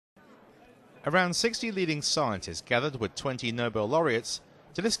Around 60 leading scientists gathered with 20 Nobel Laureates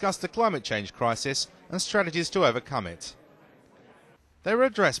to discuss the climate change crisis and strategies to overcome it. They were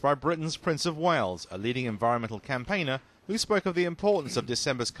addressed by Britain's Prince of Wales, a leading environmental campaigner who spoke of the importance of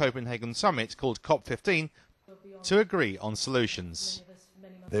December's Copenhagen summit, called COP15, to agree on solutions.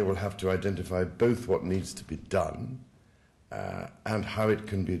 They will have to identify both what needs to be done and how it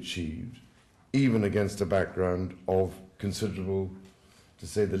can be achieved, even against a background of considerable, to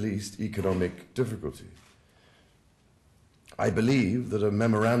say the least, economic difficulty. I believe that a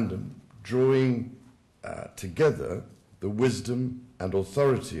memorandum drawing together the wisdom and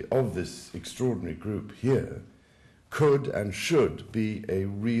authority of this extraordinary group here could and should be a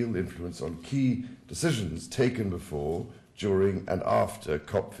real influence on key decisions taken before, during and after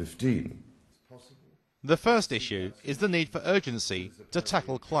COP15. The first issue is the need for urgency to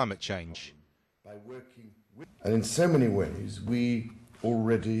tackle climate change. And in so many ways, we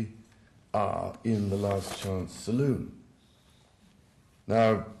already are in the last chance saloon.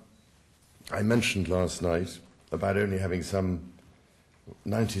 Now, I mentioned last night about only having some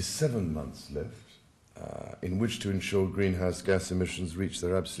 97 months left in which to ensure greenhouse gas emissions reach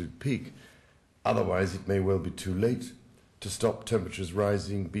their absolute peak. Otherwise, it may well be too late to stop temperatures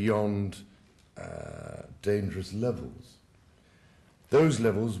rising beyond dangerous levels. Those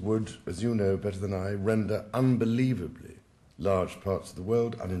levels would, as you know better than I, render unbelievably large parts of the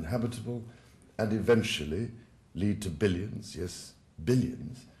world uninhabitable and eventually lead to billions, yes,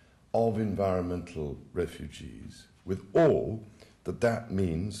 billions, of environmental refugees, with all that that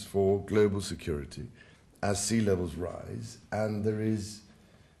means for global security as sea levels rise and there is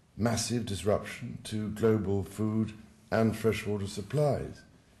massive disruption to global food and freshwater supplies.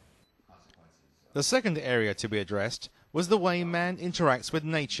 The second area to be addressed was the way man interacts with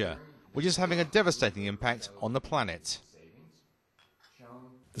nature, which is having a devastating impact on the planet.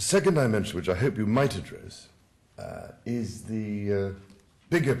 The second dimension, which I hope you might address, is the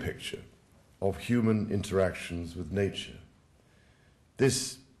bigger picture of human interactions with nature.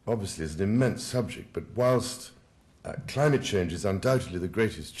 This obviously is an immense subject, but whilst climate change is undoubtedly the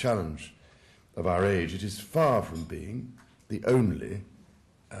greatest challenge of our age, it is far from being the only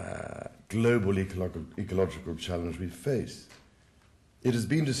global ecological challenge we face. It has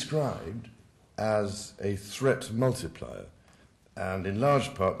been described as a threat multiplier, and in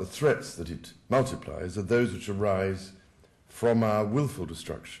large part the threats that it multiplies are those which arise from our willful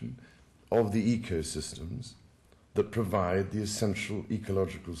destruction of the ecosystems that provide the essential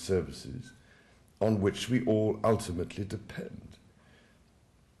ecological services on which we all ultimately depend.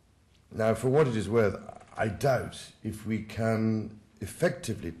 Now, for what it is worth, I doubt if we can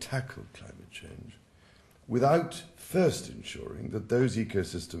effectively tackle climate change without first ensuring that those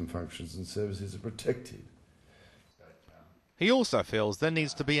ecosystem functions and services are protected. He also feels there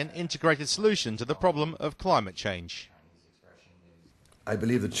needs to be an integrated solution to the problem of climate change. I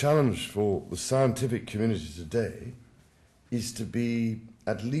believe the challenge for the scientific community today is to be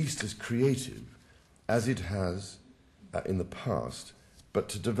at least as creative as it has in the past, but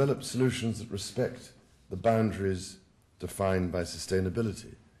to develop solutions that respect the boundaries defined by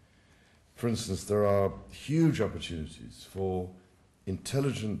sustainability. For instance, there are huge opportunities for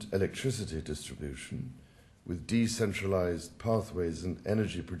intelligent electricity distribution with decentralized pathways and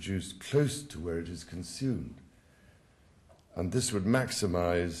energy produced close to where it is consumed. And this would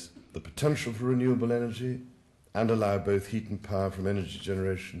maximize the potential for renewable energy and allow both heat and power from energy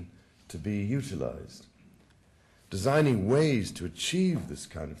generation to be utilized. Designing ways to achieve this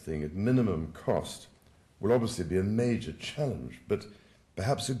kind of thing at minimum cost will obviously be a major challenge, but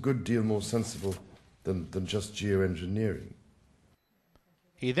perhaps a good deal more sensible than just geoengineering.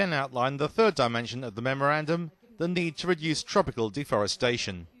 He then outlined the third dimension of the memorandum, the need to reduce tropical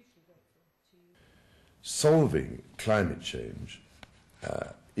deforestation. Solving climate change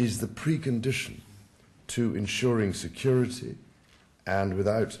is the precondition to ensuring security, and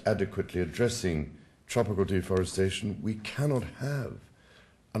without adequately addressing tropical deforestation, we cannot have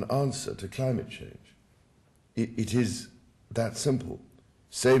an answer to climate change. It is that simple.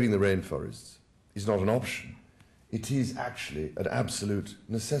 Saving the rainforests is not an option. It is actually an absolute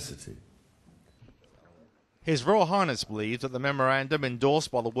necessity. His Royal Highness believes that the memorandum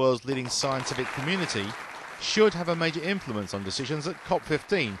endorsed by the world's leading scientific community should have a major influence on decisions at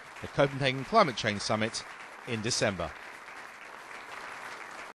COP15, the Copenhagen Climate Change Summit, in December.